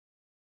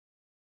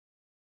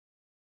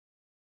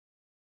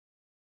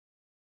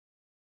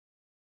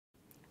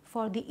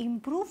for the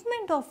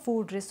improvement of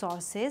food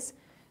resources,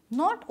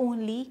 not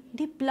only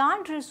the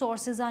plant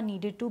resources are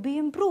needed to be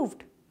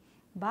improved,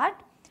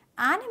 but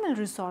animal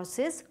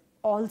resources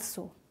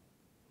also.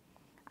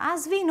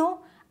 As we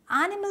know,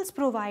 animals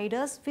provide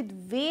us with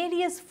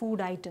various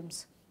food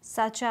items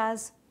such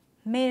as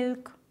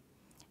milk,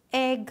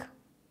 egg,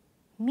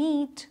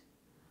 meat,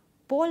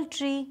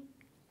 poultry,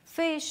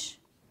 fish,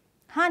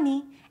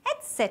 honey,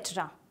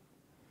 etc.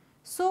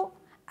 So,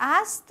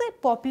 as the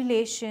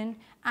population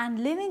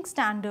and living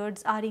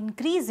standards are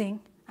increasing,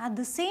 at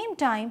the same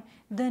time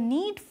the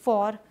need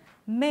for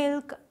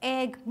milk,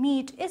 egg,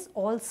 meat is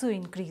also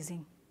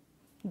increasing.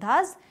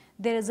 Thus,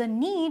 there is a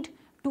need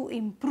to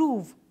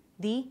improve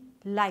the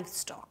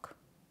livestock.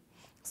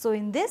 So,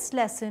 in this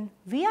lesson,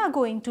 we are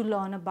going to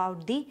learn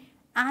about the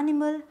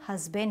animal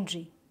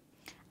husbandry.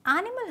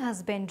 Animal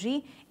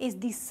husbandry is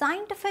the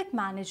scientific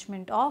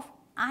management of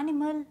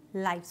animal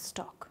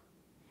livestock.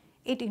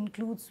 It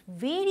includes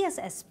various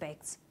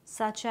aspects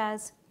such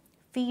as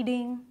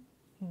feeding,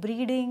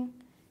 breeding,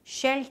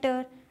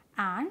 shelter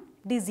and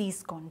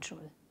disease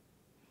control.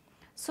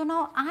 So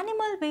now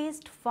animal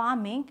based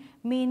farming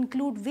may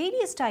include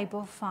various types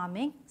of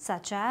farming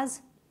such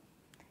as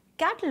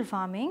cattle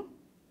farming,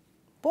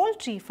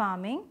 poultry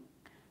farming,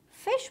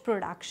 fish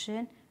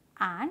production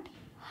and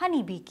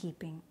honey bee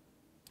keeping.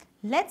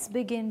 Let's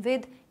begin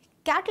with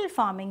cattle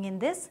farming in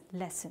this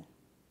lesson.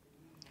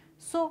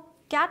 So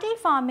cattle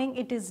farming,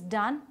 it is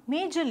done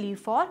majorly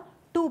for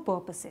two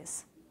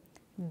purposes,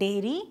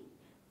 dairy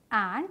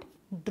and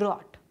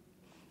draught.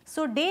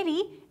 So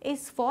dairy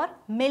is for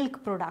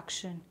milk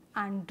production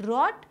and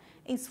draught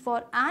is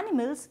for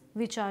animals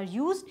which are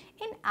used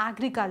in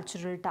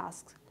agricultural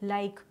tasks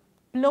like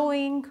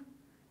plowing,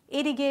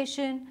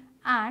 irrigation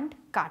and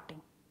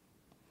carting.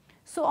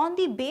 So on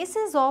the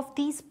basis of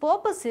these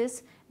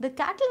purposes, the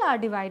cattle are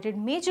divided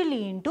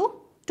majorly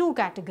into two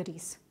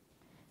categories,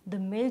 the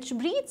milch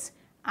breeds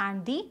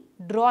and the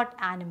draught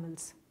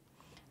animals.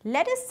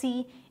 Let us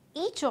see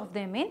each of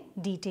them in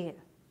detail.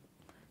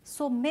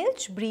 So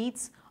milch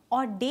breeds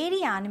or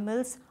dairy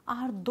animals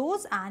are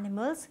those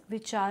animals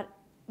which are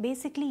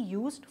basically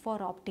used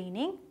for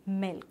obtaining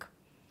milk,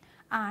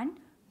 and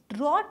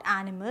draught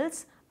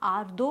animals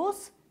are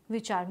those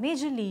which are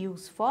majorly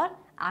used for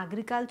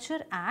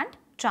agriculture and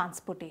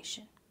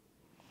transportation.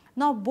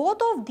 Now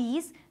both of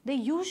these, they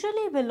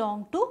usually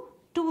belong to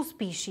two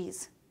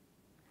species,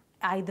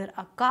 either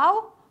a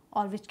cow,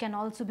 or which can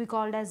also be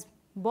called as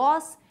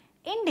Bos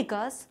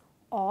indicus,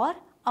 or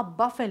a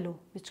buffalo,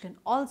 which can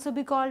also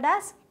be called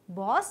as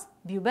Bos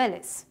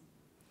bubalis.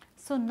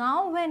 So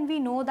now when we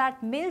know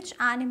that milch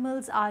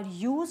animals are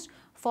used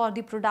for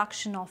the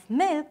production of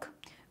milk,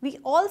 we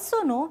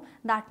also know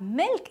that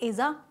milk is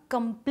a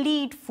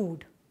complete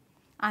food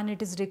and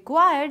it is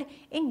required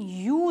in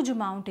huge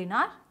amount in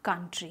our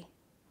country.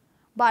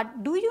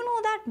 But do you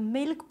know that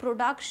milk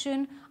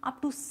production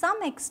up to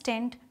some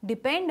extent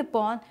depend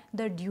upon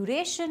the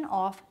duration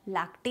of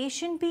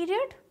lactation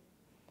period?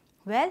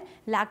 Well,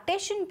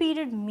 lactation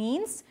period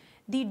means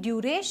the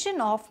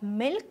duration of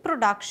milk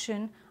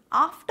production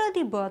after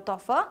the birth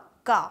of a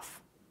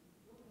calf.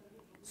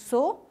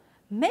 So,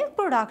 milk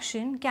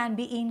production can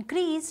be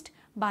increased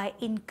by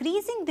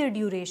increasing the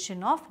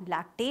duration of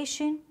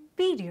lactation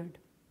period.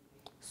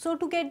 So,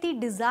 to get the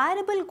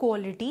desirable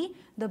quality,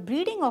 the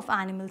breeding of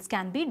animals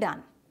can be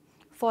done.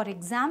 For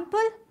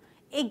example,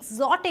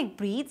 exotic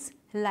breeds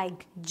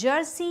like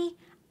Jersey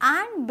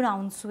and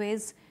Brown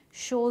Swiss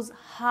shows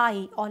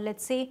high, or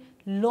let's say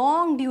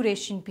long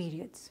duration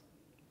periods,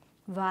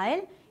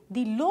 while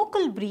the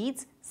local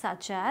breeds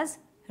such as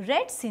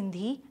Red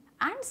Sindhi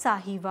and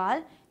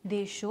Sahiwal,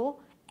 they show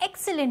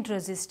excellent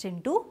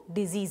resistance to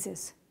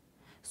diseases.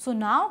 So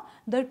now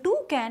the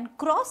two can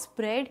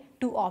crossbred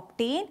to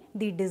obtain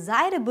the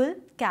desirable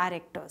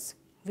characters,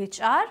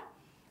 which are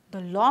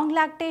the long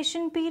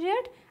lactation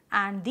period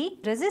and the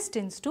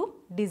resistance to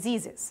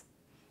diseases.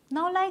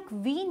 Now like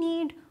we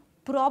need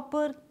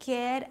proper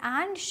care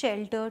and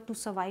shelter to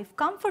survive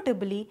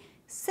comfortably,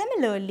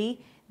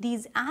 similarly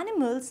these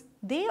animals,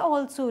 they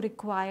also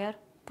require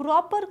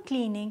proper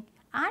cleaning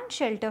and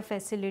shelter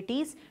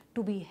facilities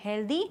to be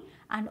healthy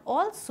and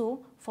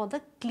also for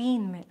the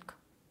clean milk.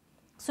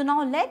 So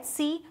now let's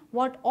see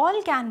what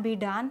all can be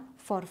done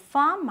for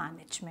farm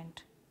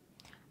management.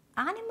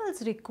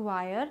 Animals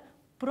require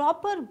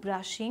proper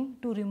brushing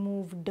to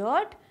remove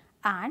dirt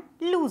and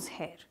loose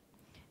hair.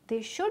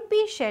 They should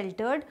be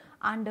sheltered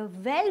under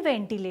well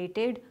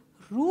ventilated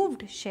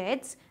roofed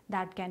sheds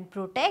that can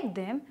protect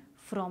them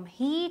from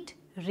heat,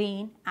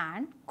 rain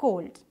and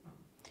cold.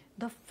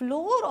 The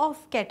floor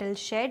of cattle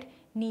shed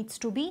needs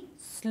to be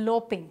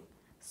sloping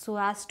so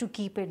as to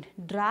keep it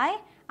dry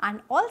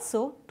and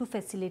also to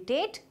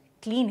facilitate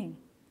cleaning.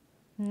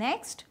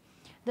 Next,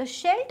 the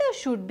shelter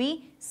should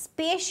be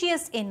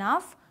spacious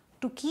enough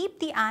to keep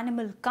the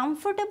animal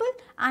comfortable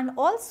and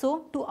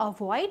also to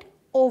avoid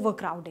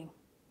overcrowding.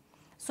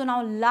 So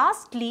now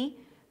lastly,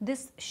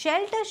 this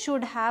shelter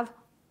should have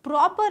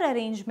proper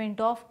arrangement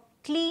of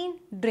clean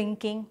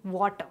drinking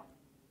water.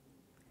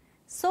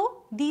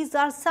 So, these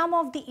are some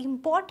of the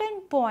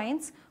important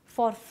points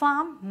for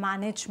farm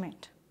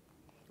management.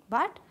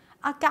 But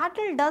a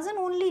cattle doesn't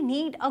only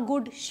need a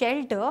good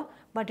shelter,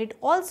 but it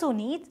also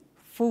needs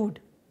food.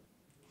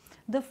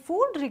 The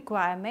food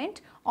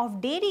requirement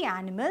of dairy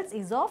animals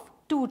is of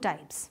two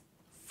types.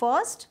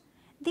 First,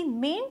 the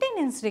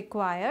maintenance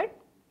required,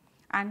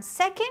 and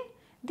second,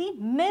 the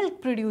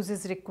milk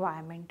produces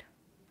requirement.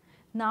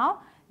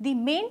 Now, the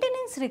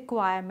maintenance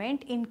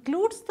requirement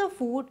includes the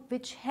food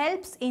which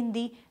helps in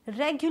the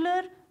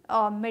regular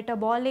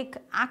metabolic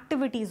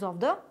activities of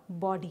the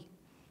body,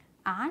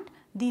 and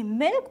the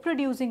milk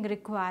producing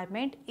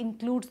requirement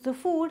includes the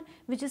food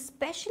which is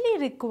specially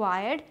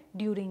required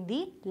during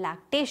the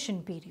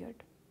lactation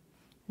period.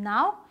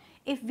 Now,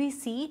 if we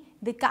see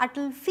the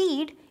cattle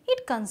feed,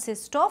 it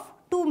consists of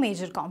two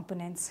major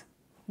components,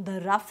 the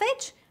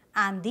roughage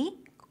and the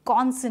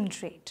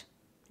concentrate.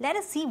 Let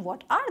us see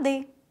what are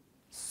they.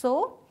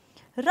 So,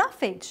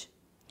 roughage,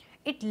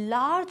 it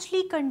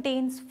largely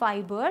contains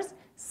fibers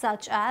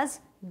such as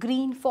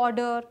green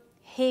fodder,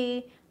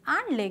 hay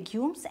and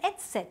legumes,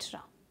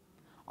 etc.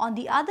 On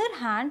the other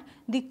hand,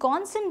 the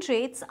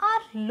concentrates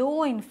are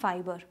low in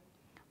fiber,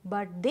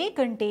 but they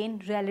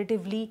contain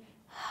relatively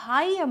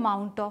high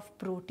amount of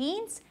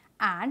proteins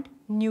and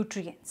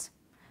nutrients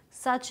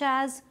such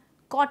as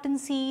cotton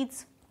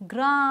seeds,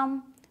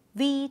 gram,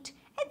 wheat,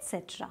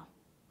 etc.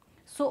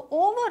 So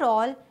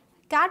overall,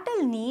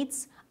 cattle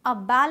needs a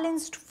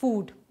balanced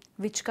food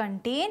which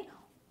contain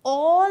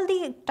all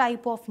the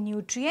type of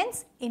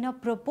nutrients in a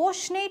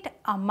proportionate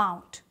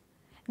amount.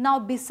 Now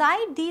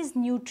beside these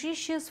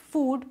nutritious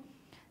food,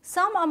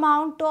 some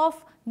amount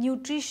of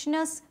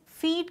nutritious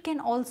feed can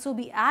also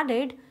be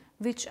added,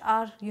 which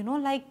are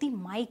like the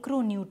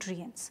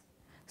micronutrients.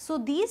 So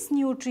these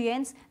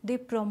nutrients, they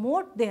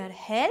promote their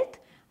health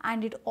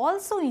and it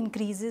also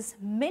increases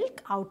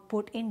milk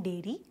output in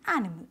dairy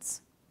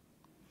animals.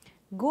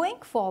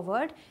 Going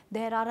forward,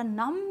 there are a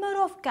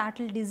number of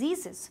cattle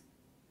diseases,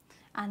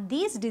 and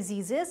these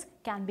diseases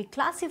can be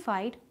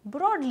classified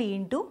broadly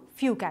into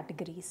few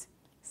categories,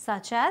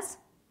 such as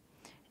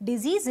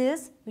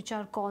diseases which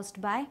are caused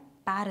by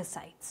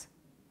parasites.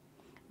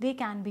 They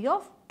can be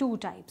of two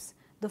types.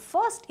 The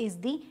first is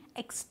the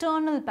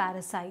external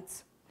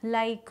parasites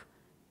like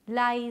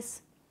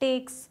lice,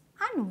 ticks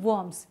and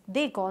worms.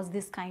 They cause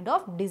this kind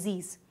of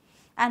disease.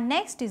 And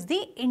next is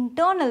the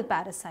internal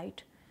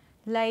parasite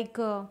like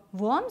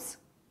worms.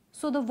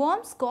 So the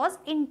worms cause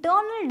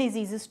internal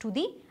diseases to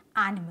the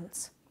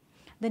animals.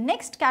 The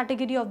next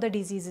category of the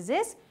diseases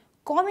is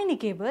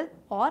communicable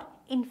or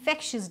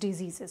infectious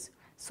diseases.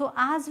 So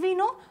as we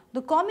know,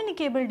 the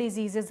communicable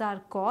diseases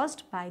are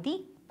caused by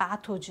the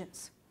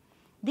pathogens.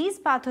 These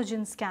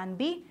pathogens can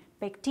be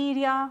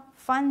bacteria,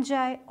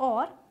 fungi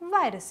or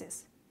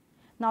viruses.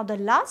 Now the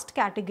last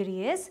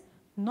category is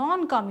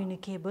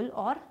non-communicable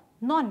or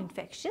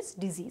non-infectious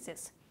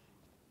diseases.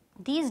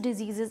 These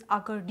diseases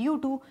occur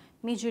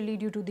majorly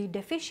due to the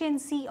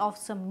deficiency of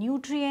some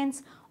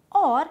nutrients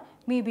or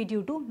maybe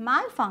due to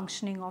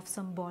malfunctioning of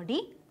some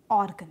body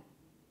organ.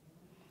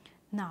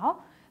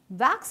 Now,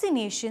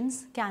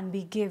 vaccinations can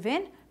be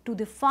given to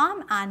the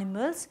farm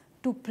animals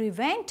to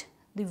prevent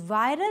the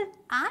viral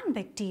and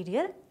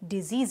bacterial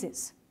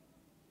diseases.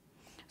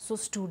 So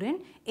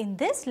student, in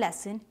this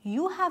lesson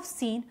you have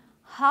seen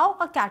how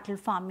a cattle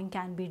farming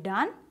can be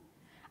done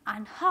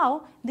and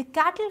how the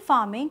cattle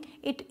farming,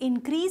 it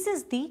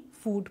increases the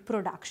food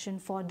production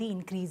for the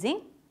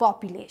increasing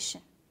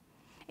population.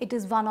 It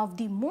is one of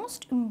the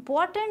most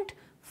important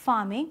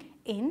farming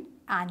in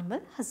animal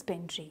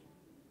husbandry.